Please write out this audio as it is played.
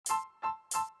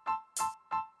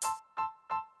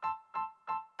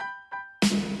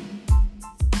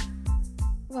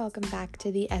Welcome back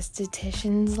to the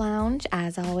Esthetician's Lounge.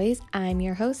 As always, I'm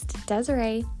your host,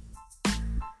 Desiree.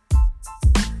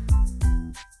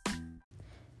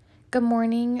 Good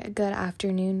morning, good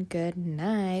afternoon, good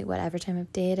night, whatever time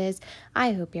of day it is.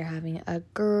 I hope you're having a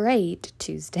great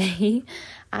Tuesday.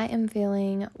 I am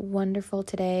feeling wonderful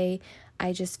today.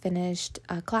 I just finished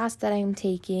a class that I'm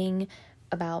taking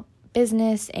about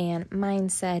business and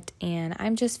mindset, and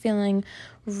I'm just feeling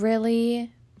really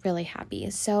happy.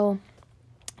 So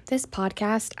this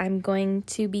podcast, I'm going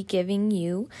to be giving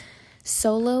you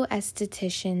solo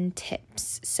esthetician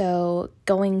tips. So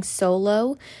going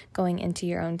solo, going into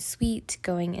your own suite,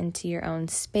 going into your own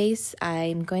space,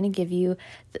 I'm going to give you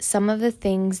some of the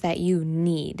things that you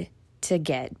need to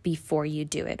get before you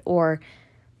do it or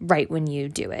right when you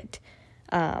do it.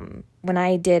 When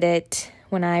I did it,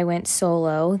 when I went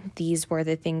solo, these were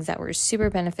the things that were super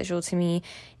beneficial to me,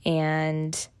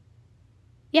 and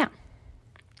yeah.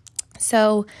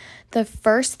 So the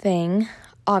first thing,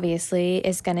 obviously,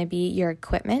 is going to be your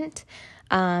equipment.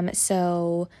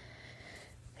 So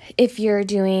if you're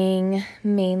doing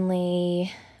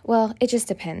mainly, well, it just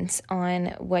depends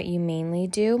on what you mainly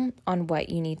do, on what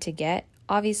you need to get.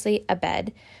 Obviously, a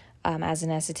bed. As an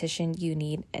esthetician, you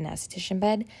need an esthetician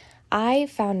bed. I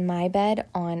found my bed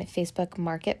on Facebook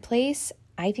Marketplace.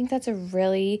 I think that's a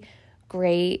really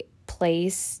great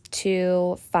place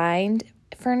to find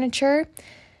furniture,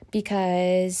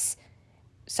 because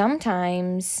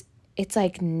sometimes it's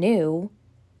like new,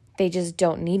 they just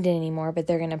don't need it anymore, but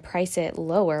they're going to price it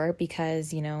lower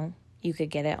because, you could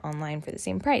get it online for the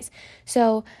same price.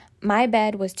 So my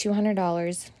bed was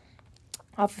 $200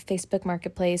 off of Facebook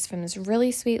Marketplace from this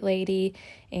really sweet lady,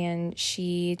 and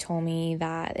she told me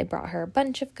that it brought her a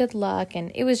bunch of good luck,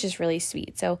 and it was just really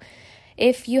sweet. So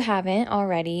if you haven't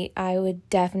already, I would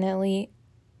definitely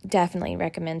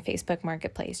recommend Facebook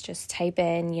Marketplace. Just type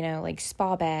in, like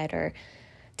spa bed or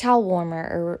towel warmer,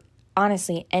 or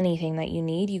honestly anything that you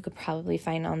need, you could probably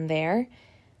find on there.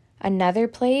 Another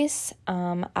place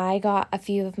I got a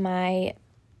few of my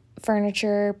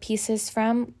furniture pieces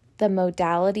from, the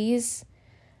modalities,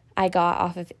 I got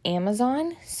off of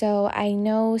Amazon. So I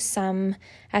know some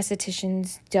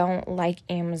estheticians don't like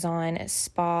Amazon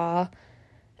spa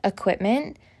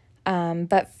equipment,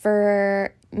 but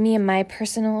for me, in my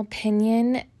personal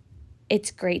opinion,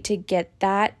 it's great to get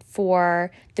that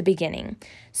for the beginning.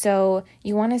 So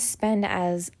you want to spend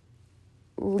as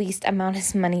least amount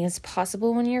of money as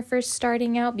possible when you're first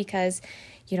starting out, because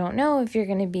you don't know if you're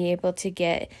going to be able to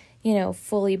get,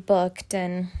 fully booked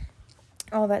and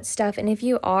all that stuff. And if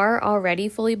you are already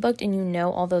fully booked and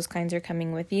all those clients are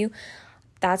coming with you,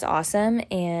 that's awesome.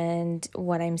 And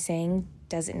what I'm saying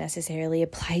doesn't necessarily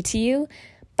apply to you.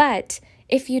 But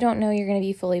if you don't know you're going to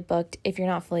be fully booked, if you're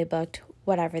not fully booked,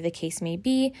 whatever the case may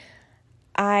be,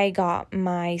 I got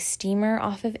my steamer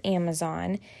off of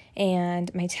Amazon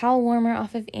and my towel warmer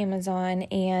off of Amazon,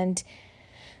 and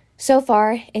so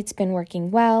far it's been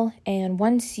working well. And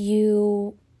once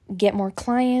you get more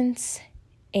clients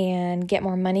and get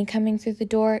more money coming through the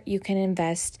door, you can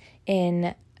invest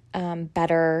in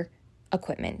better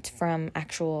equipment from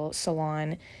actual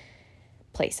salon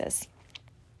places.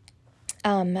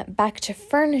 Back to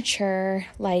furniture,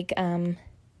 like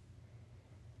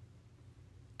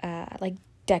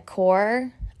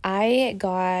decor, I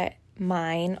got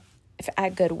mine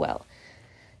at Goodwill.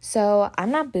 So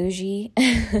I'm not bougie.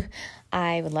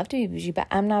 I would love to be bougie, but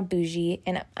I'm not bougie.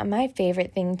 And my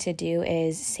favorite thing to do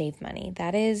is save money.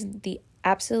 That is the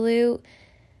absolute,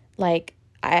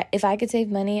 if I could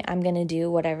save money, I'm going to do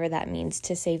whatever that means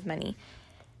to save money.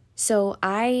 So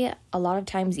a lot of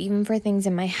times, even for things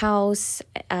in my house,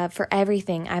 for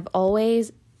everything, I've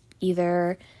always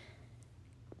either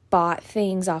bought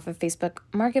things off of Facebook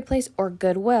Marketplace or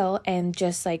Goodwill and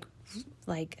just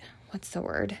what's the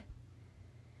word?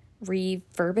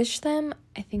 Refurbish them.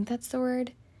 I think that's the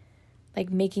word.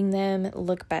 Making them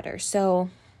look better. So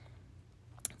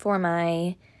for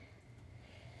my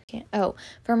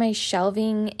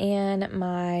shelving and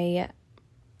my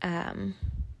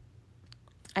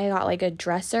I got a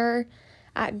dresser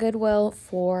at Goodwill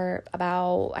for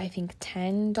about, I think,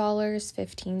 $10,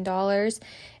 $15.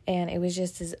 And it was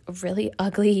just this really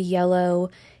ugly yellow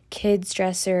kids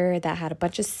dresser that had a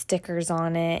bunch of stickers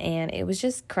on it. And it was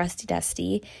just crusty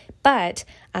dusty. But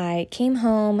I came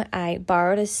home, I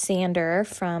borrowed a sander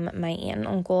from my aunt and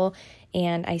uncle,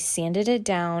 and I sanded it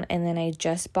down. And then I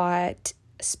just bought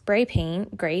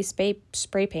gray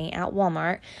spray paint at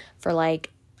Walmart for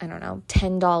I don't know,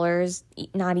 $10,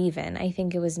 not even. I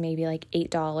think it was maybe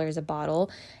 $8 a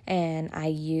bottle. And I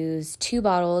used 2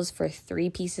 bottles for 3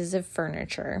 pieces of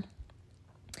furniture.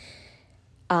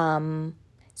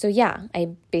 So yeah, I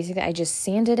just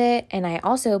sanded it, and I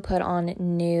also put on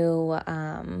new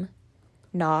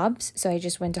knobs. So I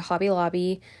just went to Hobby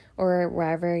Lobby or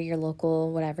wherever your local,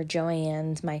 whatever,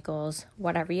 Joann's, Michael's,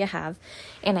 whatever you have,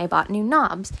 and I bought new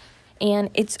knobs.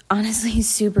 And it's honestly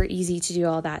super easy to do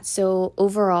all that. So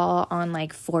overall, on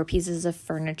like 4 pieces of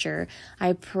furniture,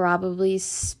 I probably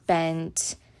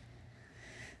spent,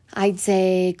 I'd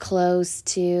say, close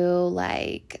to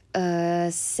like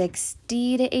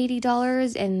 $60 to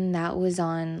 $80, and that was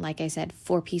on, like I said,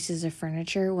 4 pieces of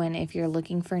furniture. When if you're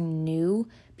looking for new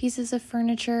pieces of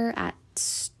furniture at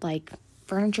like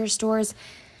furniture stores,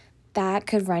 that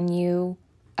could run you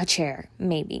a chair,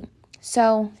 maybe.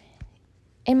 So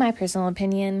in my personal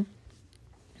opinion,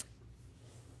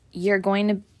 you're going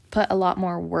to put a lot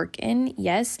more work in,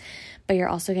 yes, but you're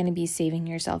also going to be saving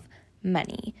yourself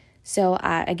money. So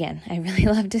again, I really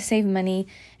love to save money,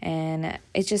 and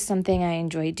it's just something I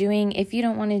enjoy doing. If you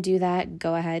don't want to do that,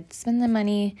 go ahead, spend the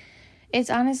money. It's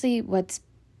honestly what's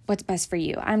best for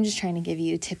you. I'm just trying to give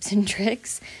you tips and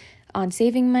tricks on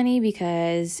saving money,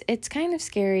 because it's kind of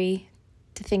scary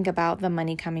to think about the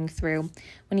money coming through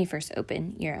when you first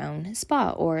open your own spa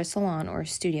or a salon or a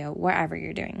studio, wherever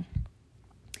you're doing.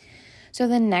 So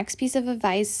the next piece of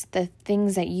advice, the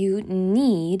things that you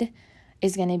need,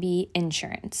 is going to be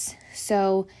insurance.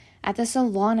 So at the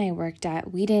salon I worked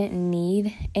at, we didn't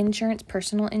need insurance,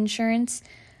 personal insurance.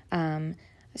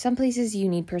 Some places you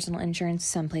need personal insurance,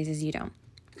 some places you don't.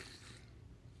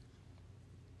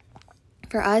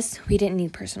 For us, we didn't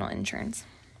need personal insurance.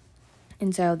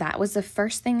 And so that was the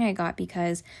first thing I got,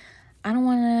 because I don't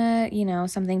want to,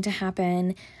 something to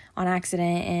happen on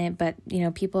accident, but,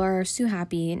 people are so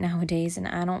happy nowadays, and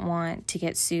I don't want to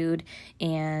get sued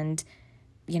and,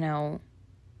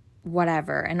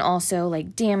 whatever. And also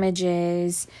like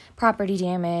damages, property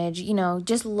damage,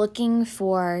 just looking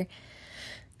for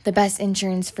the best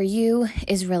insurance for you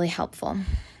is really helpful.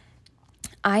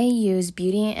 I use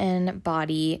beauty and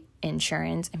body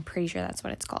insurance. I'm pretty sure that's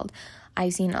what it's called.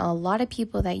 I've seen a lot of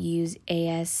people that use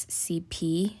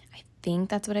ASCP. I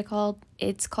think that's what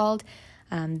it's called.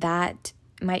 That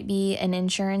might be an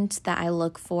insurance that I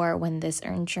look for when this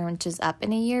insurance is up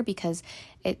in a year, because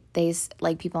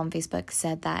people on Facebook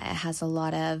said that it has a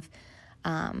lot of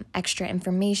extra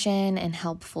information and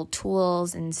helpful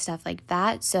tools and stuff like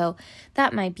that. So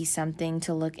that might be something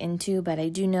to look into, but I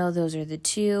do know those are the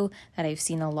 2 that I've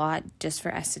seen a lot just for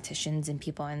estheticians and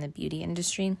people in the beauty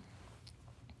industry.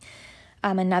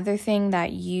 Another thing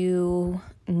that you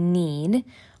need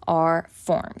are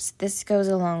forms. This goes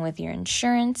along with your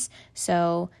insurance.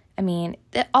 So,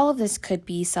 all of this could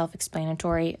be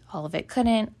self-explanatory. All of it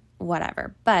couldn't,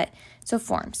 whatever. But, so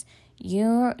forms.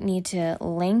 You need to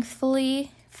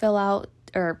lengthily fill out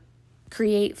or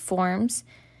create forms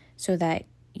so that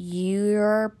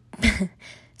your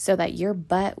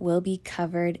butt will be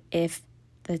covered if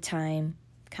the time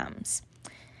comes.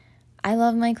 I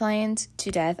love my clients to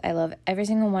death. I love every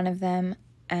single one of them,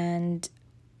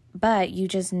 but you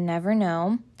just never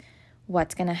know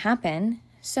what's going to happen.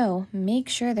 So make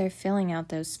sure they're filling out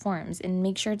those forms, and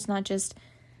make sure it's not just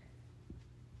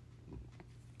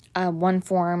one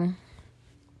form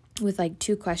with like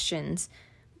 2 questions.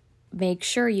 Make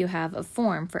sure you have a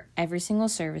form for every single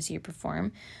service you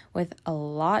perform with a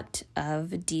lot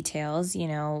of details,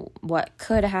 what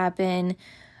could happen,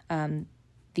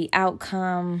 the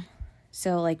outcome.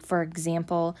 So like, for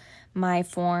example, my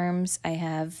forms, I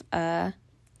have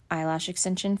eyelash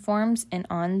extension forms, and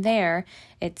on there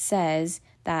it says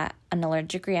that an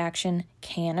allergic reaction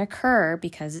can occur,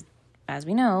 because as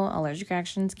we know, allergic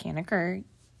reactions can occur.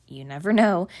 You never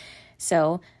know.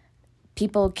 So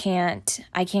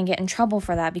I can't get in trouble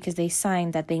for that, because they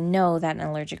signed that they know that an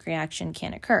allergic reaction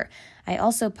can occur. I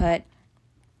also put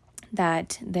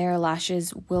that their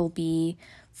lashes will be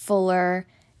fuller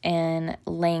in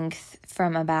length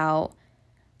from about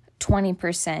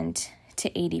 20% to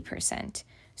 80%.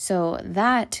 So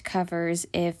that covers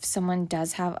if someone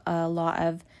does have not a lot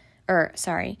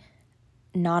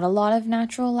of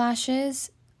natural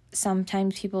lashes.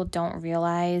 Sometimes people don't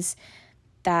realize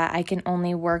that I can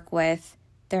only work with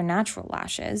their natural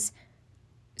lashes.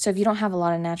 So if you don't have a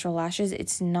lot of natural lashes,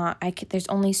 there's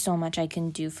only so much I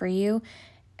can do for you.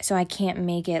 So I can't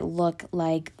make it look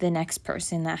like the next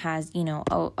person that has,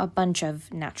 a bunch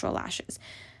of natural lashes.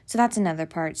 So that's another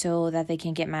part, so that they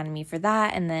can get mad at me for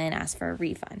that and then ask for a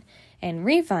refund. And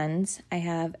refunds, I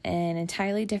have an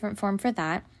entirely different form for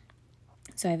that.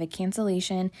 So I have a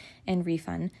cancellation and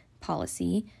refund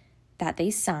policy that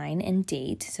they sign and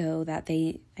date, so that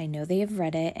I know they have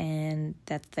read it and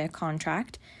that's their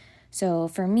contract. So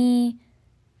for me,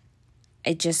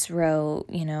 I just wrote,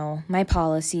 my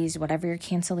policies, whatever your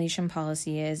cancellation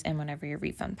policy is and whatever your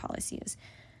refund policy is.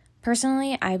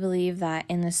 Personally, I believe that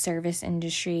in the service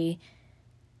industry,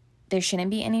 there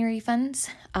shouldn't be any refunds.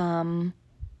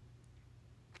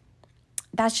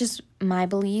 That's just my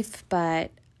belief,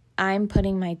 but I'm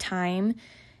putting my time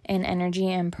and energy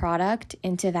and product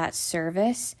into that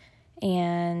service,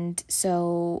 and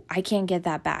so I can't get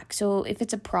that back. So if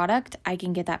it's a product, I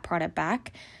can get that product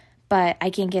back, but I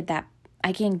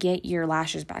can't get your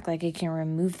lashes back. Like, I can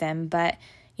remove them, but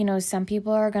some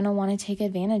people are going to want to take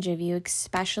advantage of you,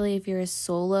 especially if you're a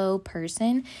solo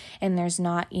person and there's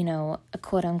not, a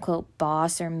quote unquote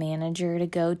boss or manager to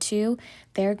go to.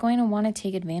 They're going to want to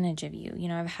take advantage of you.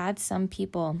 I've had some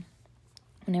people,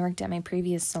 when I worked at my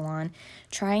previous salon,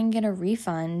 try and get a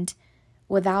refund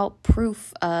without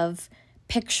proof of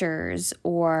pictures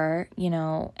or,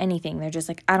 anything. They're just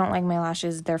like, I don't like my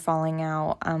lashes. They're falling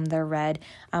out. They're red.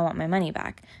 I want my money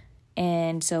back.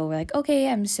 And so we're like, okay,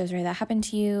 I'm so sorry that happened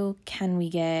to you. Can we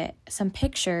get some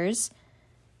pictures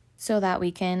so that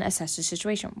we can assess the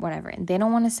situation, whatever. And they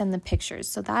don't want to send the pictures.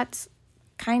 So that's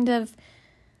kind of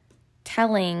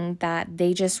telling that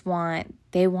they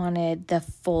wanted the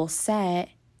full set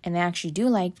and they actually do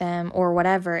like them or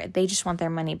whatever. They just want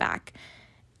their money back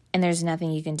and there's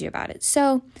nothing you can do about it.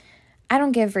 So I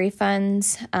don't give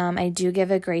refunds. I do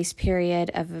give a grace period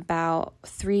of about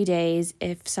 3 days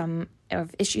if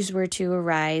issues were to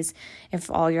arise. If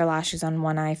all your lashes on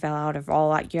one eye fell out, if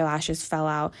all your lashes fell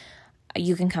out,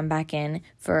 you can come back in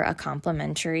for a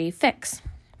complimentary fix.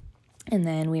 And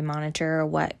then we monitor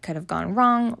what could have gone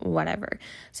wrong, whatever.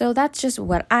 So that's just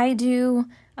what I do.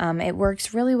 It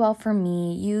works really well for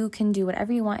me. You can do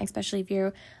whatever you want, especially if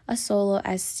you're a solo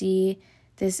SC.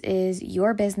 This is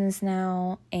your business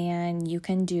now, and you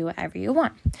can do whatever you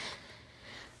want.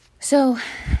 So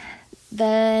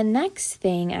the next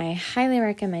thing I highly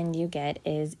recommend you get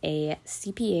is a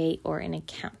CPA or an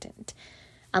accountant.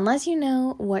 Unless you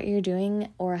know what you're doing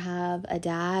or have a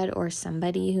dad or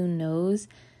somebody who knows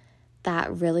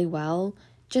that really well,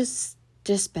 just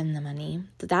spend the money.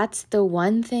 That's the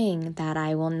one thing that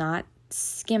I will not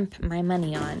skimp my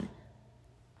money on,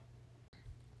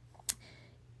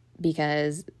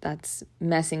 because that's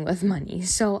messing with money.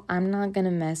 So I'm not going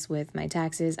to mess with my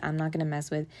taxes. I'm not going to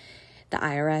mess with the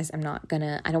IRS.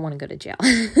 I don't want to go to jail.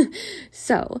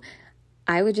 So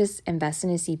I would just invest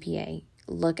in a CPA.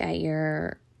 Look at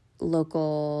your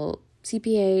local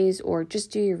CPAs or just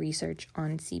do your research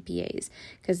on CPAs,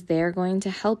 because they're going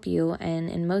to help you. And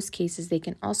in most cases, they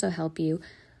can also help you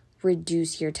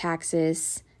reduce your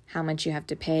taxes, how much you have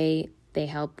to pay. They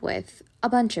help with a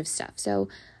bunch of stuff. So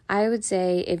I would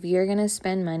say if you're going to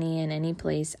spend money in any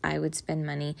place, I would spend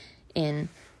money in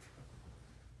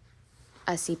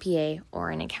a CPA or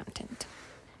an accountant.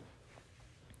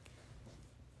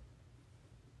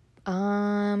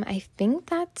 I'm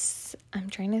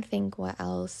trying to think what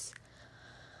else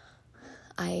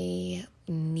I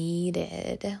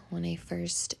needed when I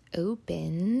first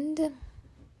opened.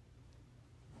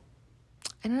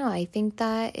 I don't know. I think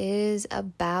that is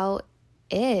about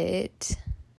it.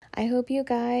 I hope you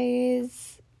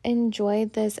guys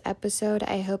enjoyed this episode.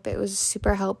 I hope it was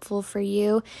super helpful for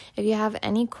you. If you have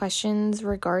any questions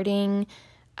regarding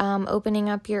opening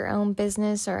up your own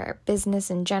business or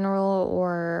business in general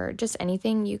or just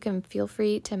anything, you can feel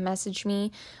free to message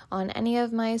me on any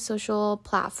of my social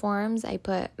platforms. I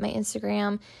put my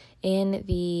Instagram in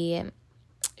the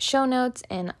show notes,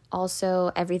 and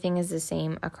also everything is the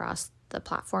same across the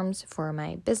platforms for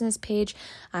my business page.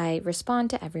 I respond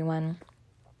to everyone.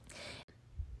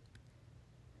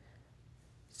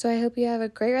 So I hope you have a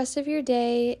great rest of your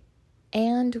day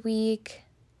and week,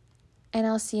 and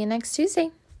I'll see you next Tuesday.